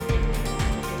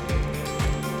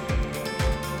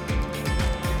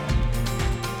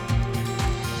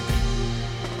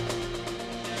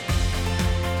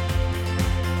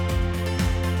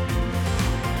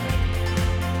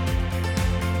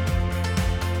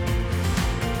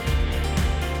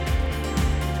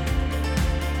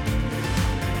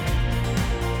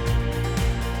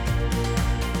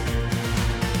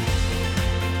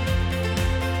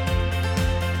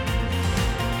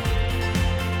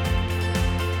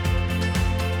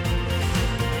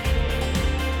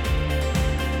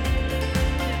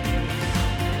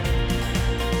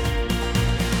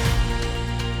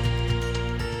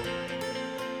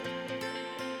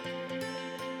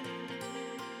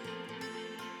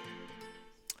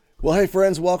Well, hey,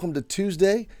 friends, welcome to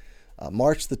Tuesday,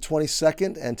 March the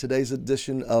 22nd, and today's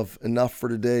edition of Enough for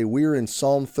Today. We're in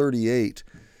Psalm 38,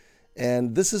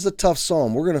 and this is a tough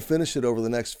psalm. We're going to finish it over the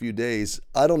next few days.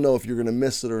 I don't know if you're going to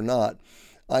miss it or not.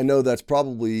 I know that's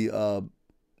probably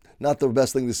not the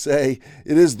best thing to say.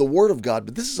 It is the Word of God,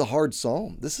 but this is a hard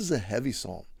psalm. This is a heavy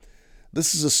psalm.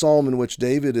 This is a psalm in which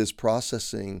David is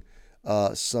processing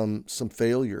some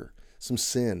failure, some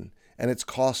sin, and it's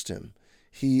cost him.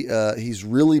 He's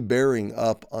really bearing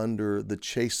up under the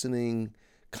chastening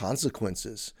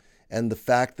consequences and the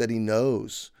fact that he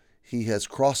knows he has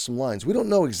crossed some lines. We don't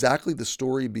know exactly the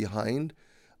story behind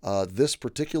this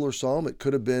particular psalm. It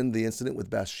could have been the incident with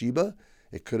Bathsheba.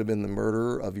 It could have been the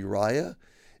murder of Uriah.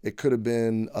 It could have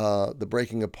been the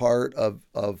breaking apart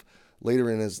of later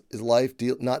in his life,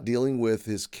 not dealing with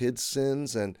his kids'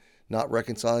 sins and not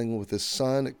reconciling with his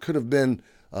son. It could have been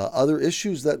other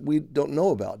issues that we don't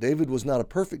know about. David was not a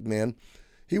perfect man.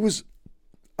 He was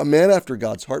a man after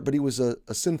God's heart, but he was a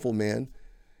sinful man.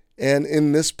 And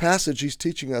in this passage, he's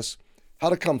teaching us how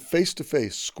to come face to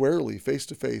face, squarely face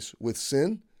to face with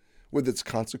sin, with its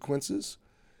consequences,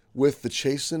 with the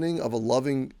chastening of a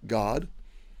loving God,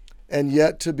 and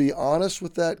yet to be honest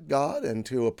with that God and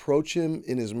to approach him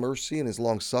in his mercy and his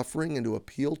long suffering and to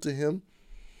appeal to him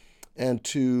and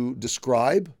to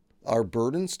describe our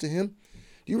burdens to him.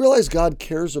 Do you realize God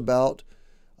cares about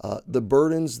the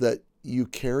burdens that you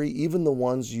carry, even the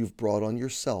ones you've brought on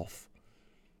yourself?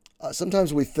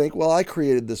 Sometimes we think, well, I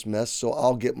created this mess, so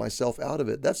I'll get myself out of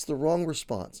it. That's the wrong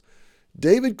response.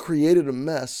 David created a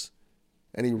mess,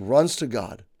 and he runs to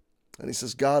God. And he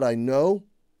says, God, I know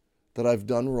that I've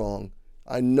done wrong.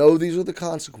 I know these are the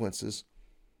consequences.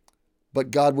 But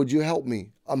God, would you help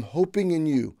me? I'm hoping in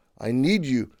you. I need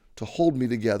you to hold me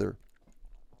together.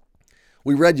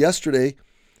 We read yesterday,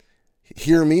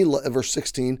 hear me, verse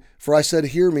 16, for I said,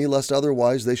 hear me, lest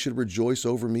otherwise they should rejoice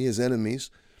over me as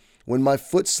enemies. When my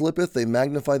foot slippeth, they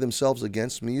magnify themselves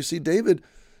against me. You see, David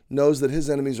knows that his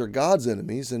enemies are God's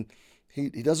enemies, and he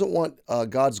doesn't want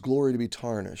God's glory to be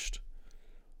tarnished.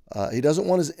 He doesn't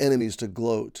want his enemies to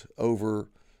gloat over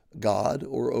God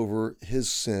or over his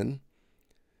sin.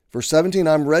 Verse 17,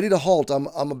 I'm ready to halt. I'm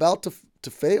about to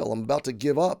fail. I'm about to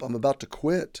give up. I'm about to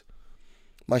quit.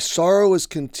 My sorrow is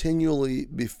continually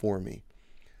before me.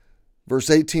 Verse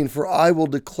 18, for I will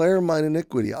declare mine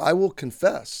iniquity. I will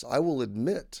confess. I will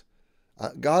admit.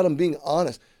 God, I'm being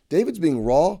honest. David's being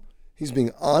raw. He's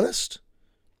being honest.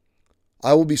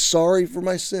 I will be sorry for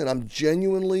my sin. I'm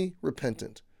genuinely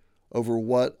repentant over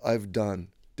what I've done.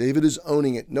 David is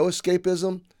owning it. No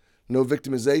escapism, no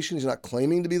victimization. He's not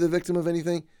claiming to be the victim of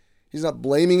anything. He's not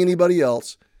blaming anybody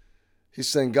else. He's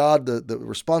saying, God, the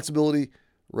responsibility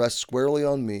rests squarely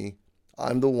on me.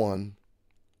 I'm the one.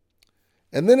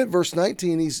 And then at verse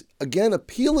 19, he's again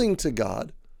appealing to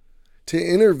God to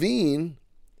intervene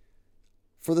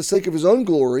for the sake of his own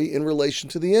glory in relation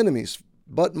to the enemies.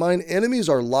 But mine enemies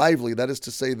are lively. That is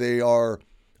to say, they are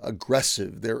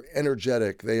aggressive. They're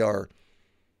energetic. They are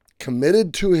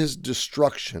committed to his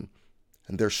destruction.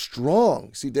 And they're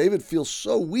strong. See, David feels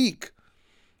so weak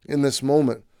in this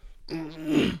moment.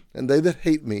 And they that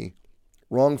hate me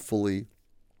wrongfully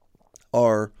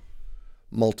are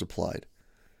multiplied.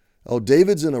 Oh,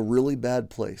 David's in a really bad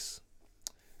place.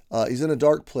 He's in a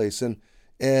dark place,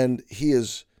 and he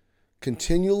is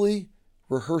continually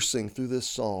rehearsing through this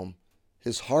psalm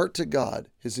his heart to God,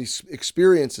 his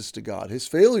experiences to God, his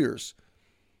failures,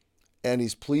 and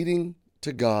he's pleading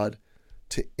to God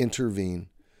to intervene.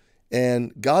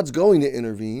 And God's going to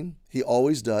intervene. He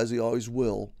always does. He always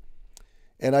will.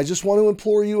 And I just want to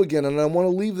implore you again, and I want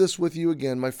to leave this with you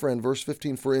again, my friend. Verse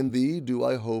 15, for in thee do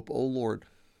I hope, O Lord.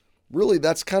 Really,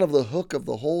 that's kind of the hook of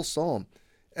the whole psalm.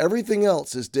 Everything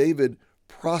else is David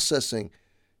processing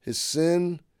his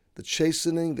sin, the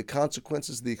chastening, the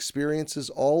consequences, the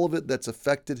experiences, all of it that's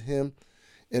affected him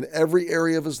in every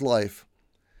area of his life.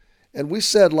 And we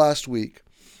said last week,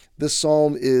 this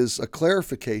psalm is a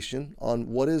clarification on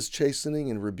what is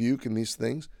chastening and rebuke and these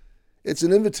things. It's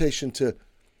an invitation to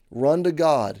run to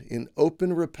God in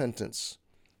open repentance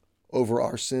over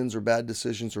our sins or bad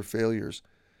decisions or failures.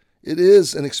 It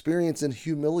is an experience in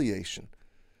humiliation.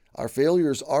 Our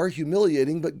failures are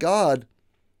humiliating, but God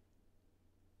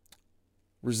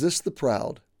resists the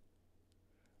proud,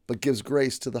 but gives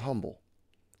grace to the humble.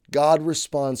 God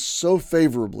responds so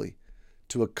favorably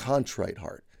to a contrite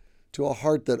heart, to a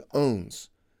heart that owns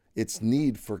its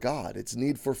need for God, its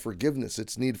need for forgiveness,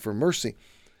 its need for mercy.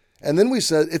 And then we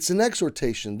said it's an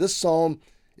exhortation. This psalm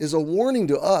is a warning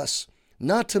to us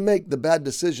not to make the bad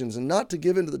decisions and not to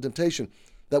give into the temptation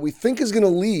that we think is going to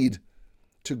lead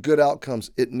to good outcomes.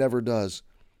 It never does.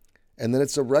 And then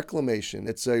it's a reclamation,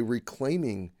 it's a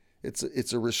reclaiming, it's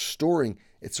a restoring,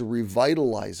 it's a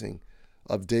revitalizing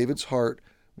of David's heart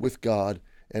with God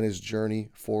and his journey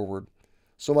forward.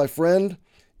 So my friend,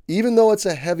 even though it's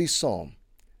a heavy psalm,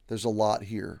 there's a lot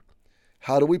here.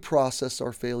 How do we process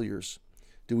our failures?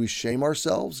 Do we shame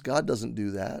ourselves? God doesn't do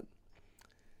that.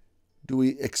 Do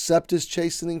we accept his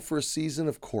chastening for a season?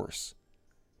 Of course.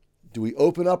 Do we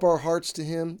open up our hearts to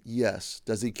him? Yes.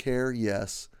 Does he care?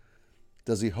 Yes.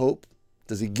 Does he hope?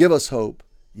 Does he give us hope?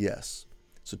 Yes.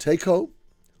 So take hope,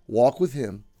 walk with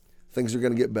him. Things are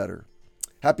going to get better.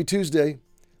 Happy Tuesday.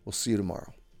 We'll see you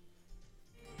tomorrow.